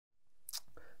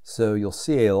So you'll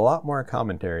see a lot more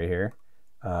commentary here.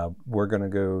 We're going to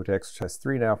go to exercise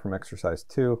 3 now from exercise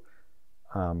 2.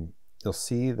 You'll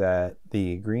see that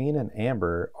the green and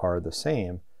amber are the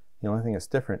same. The only thing that's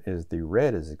different is the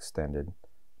red is extended.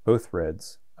 Both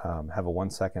reds have a 1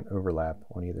 second overlap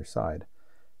on either side.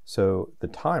 So the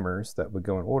timers that would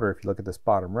go in order, if you look at this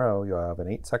bottom row, you'll have an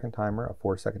 8-second timer, a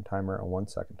 4-second timer, a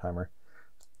 1-second timer,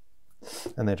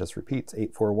 and then it just repeats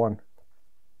 8, 4, 1.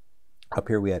 Up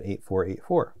here we had 8, 4, 8,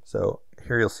 4. So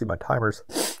here you'll see my timers,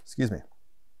 excuse me,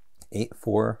 8,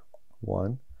 4,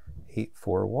 1, 8,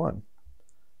 4, 1.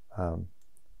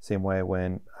 Same way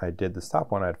when I did the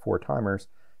stop one, I had 4 timers.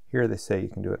 Here they say you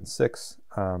can do it in 6,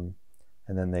 and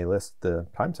then they list the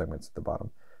time segments at the bottom.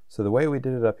 So the way we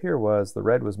did it up here was the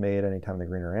red was made anytime the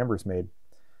green or amber is made.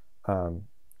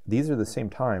 These are the same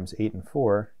times, 8 and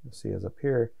 4, you'll see as up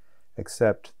here,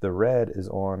 except the red is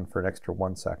on for an extra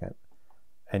 1 second.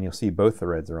 And you'll see both the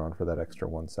reds are on for that extra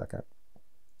 1 second.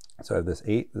 So I have this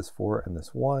 8, this 4, and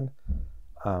this 1.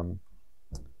 And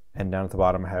down at the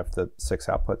bottom I have the 6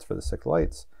 outputs for the 6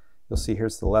 lights. You'll see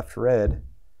here's the left red.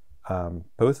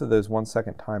 Both of those 1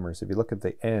 second timers, if you look at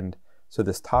the end, so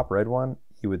this top red one,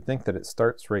 you would think that it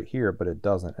starts right here, but it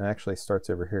doesn't. It actually starts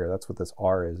over here. That's what this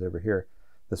R is over here,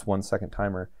 this 1 second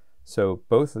timer. So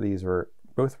both of these are,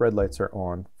 both red lights are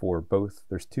on for both,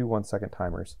 there's 2 1 second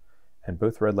timers, and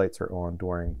both red lights are on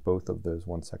during both of those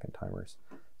 1 second timers.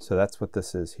 So that's what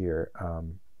this is here.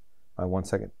 My 1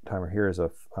 second timer here is a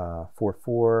 4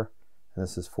 4, and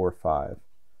this is 4 5.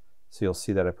 So you'll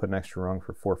see that I put an extra rung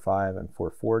for 4 5 and 4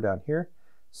 4 down here,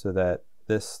 so that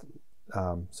this,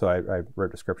 so I wrote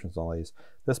descriptions on all these.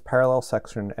 This parallel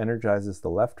section energizes the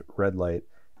left red light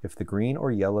if the green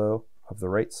or yellow of the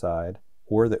right side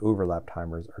or the overlap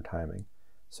timers are timing.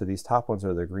 So these top ones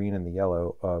are the green and the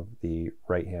yellow of the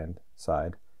right hand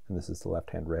side, and this is the left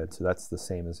hand red. So that's the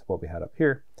same as what we had up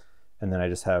here. And then I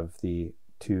just have the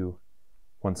 2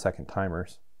 1 second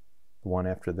timers, the one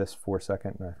after this 4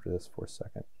 second and after this 4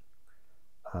 second.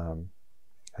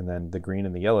 And then the green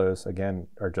and the yellows, again,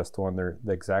 are just on, they're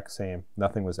the exact same.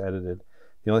 Nothing was edited.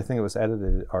 The only thing that was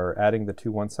edited are adding the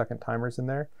 2 1 second timers in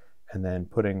there and then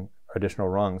putting additional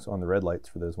rungs on the red lights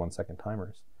for those 1 second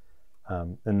timers.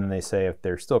 And then they say if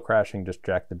they're still crashing, just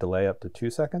jack the delay up to 2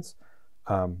 seconds.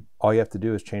 All you have to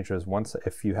do is change those once.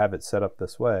 If you have it set up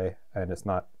this way, and it's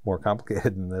not more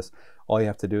complicated than this, all you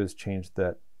have to do is change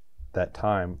that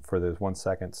time for those 1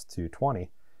 seconds to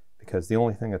 20, because the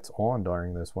only thing that's on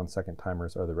during those 1 second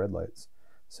timers are the red lights.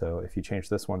 So if you change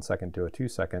this 1 second to a 2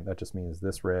 second, that just means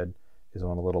this red is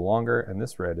on a little longer and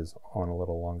this red is on a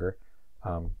little longer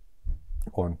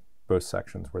on both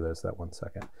sections where there's that 1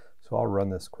 second. So I'll run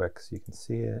this quick so you can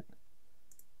see it.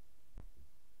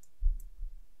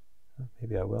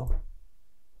 Maybe I will.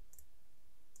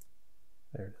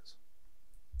 There it is.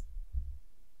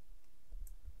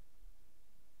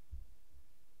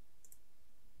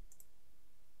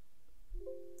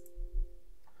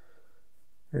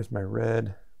 Here's my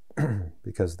red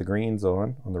because the green's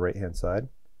on the right hand side.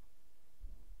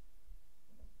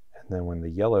 And then when the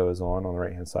yellow is on the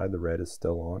right hand side, the red is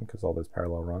still on because all those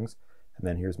parallel rungs. And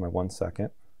then here's my 1 second.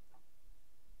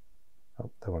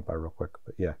 Oh, that went by real quick,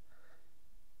 but yeah.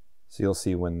 So you'll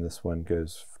see when this one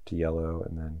goes to yellow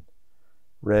and then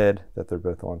red that they're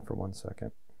both on for 1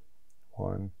 second.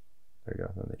 1, there you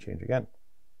go, then they change again.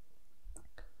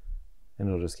 And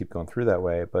it'll just keep going through that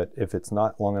way. But if it's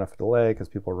not long enough delay because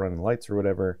people are running lights or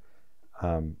whatever,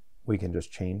 we can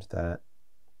just change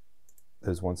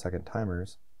those 1 second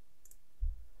timers.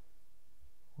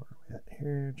 Where are we at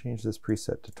here? Change this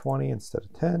preset to 20 instead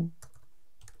of 10.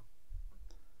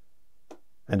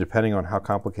 And depending on how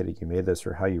complicated you made this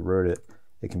or how you wrote it,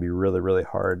 it can be really, really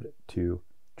hard to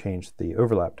change the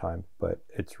overlap time, but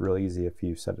it's really easy if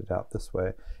you set it out this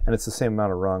way. And it's the same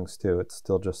amount of rungs too. It's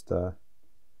still just 11,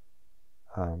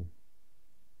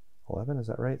 is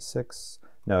that right? 6?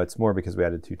 No, it's more because we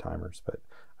added 2 timers, but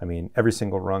I mean, every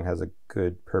single rung has a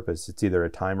good purpose. It's either a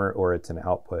timer or it's an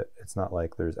output. It's not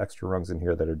like there's extra rungs in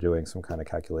here that are doing some kind of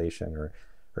calculation or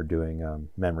doing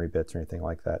memory bits or anything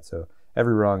like that. So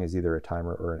every rung is either a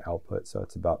timer or an output, so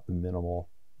it's about the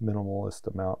minimalist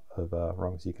amount of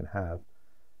rungs you can have.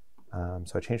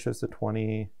 So I changed those to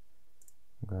 20.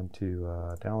 I'm going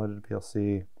to download it to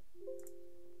PLC,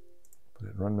 put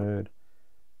it in run mode.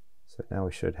 So now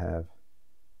we should have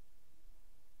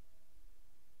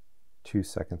 2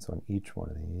 seconds on each one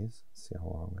of these. Let's see how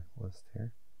long we list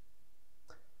here.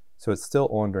 So it's still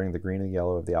on during the green and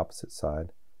yellow of the opposite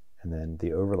side, and then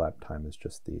the overlap time is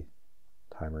just the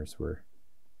timers where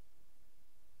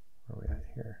are we at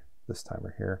here? This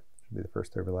timer here should be the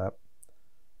first overlap.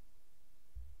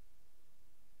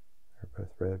 Our both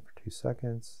red for 2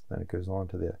 seconds. Then it goes on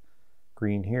to the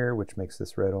green here, which makes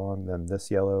this red on, then this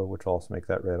yellow, which will also make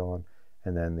that red on,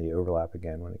 and then the overlap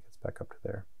again when it gets back up to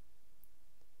there.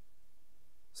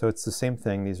 So it's the same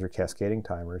thing. These are cascading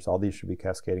timers. All these should be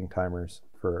cascading timers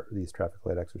for these traffic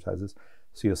light exercises.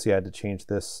 So you'll see I had to change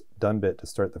this done bit to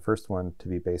start the first one to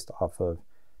be based off of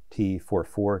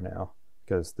T44 now,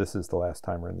 because this is the last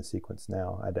timer in the sequence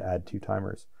now. I had to add 2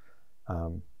 timers.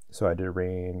 So I did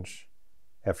arrange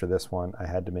after this one. I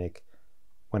had to make,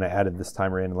 when I added this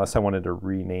timer in, unless I wanted to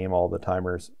rename all the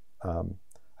timers,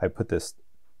 I put this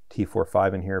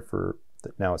T45 in here for,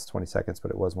 now it's 20 seconds,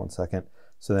 but it was 1 second.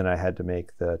 So then I had to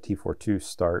make the T42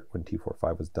 start when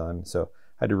T45 was done. So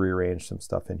I had to rearrange some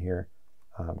stuff in here.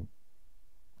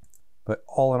 But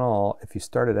all in all, if you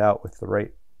started out with the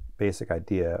right basic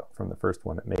idea from the first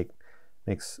one, it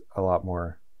makes a lot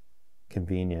more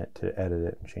convenient to edit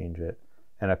it and change it.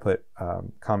 And I put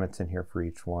comments in here for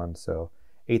each one. So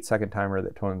 8-second timer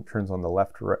that turns on the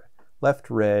left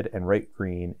red and right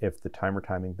green if the timer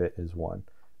timing bit is 1.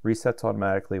 Resets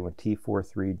automatically when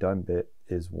T43 done bit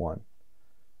is 1.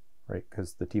 Right,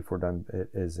 because the T4 done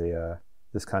bit is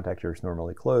this contactor is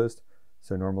normally closed,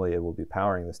 so normally it will be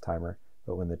powering this timer,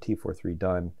 but when the T43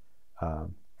 done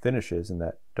finishes and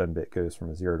that done bit goes from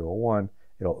a 0 to a 1,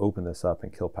 it'll open this up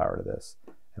and kill power to this.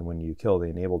 And when you kill the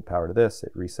enabled power to this,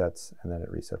 it resets, and then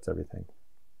it resets everything.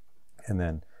 And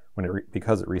then when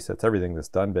because it resets everything, this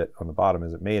done bit on the bottom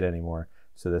isn't made anymore,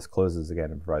 so this closes again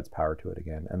and provides power to it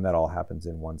again, and that all happens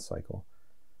in 1 cycle.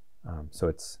 So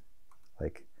it's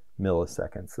like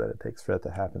milliseconds that it takes for that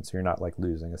to happen, so you're not like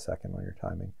losing a second while you're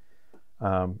timing.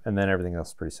 And then everything else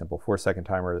is pretty simple. 4-second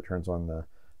timer that turns on the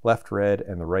left red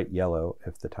and the right yellow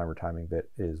if the timer timing bit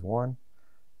is 1.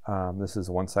 This is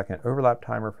a 1-second overlap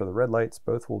timer for the red lights.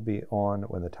 Both will be on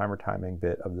when the timer timing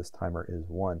bit of this timer is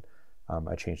 1.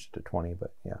 I changed it to 20,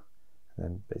 but yeah. And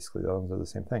then basically the others are the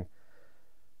same thing.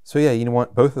 So yeah, you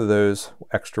want both of those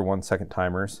extra 1-second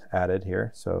timers added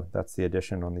here. So that's the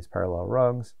addition on these parallel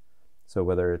rungs. So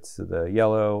whether it's the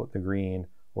yellow, the green,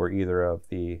 or either of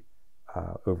the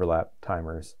overlap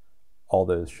timers, all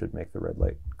those should make the red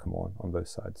light come on both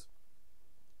sides.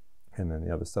 And then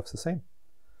the other stuff's the same.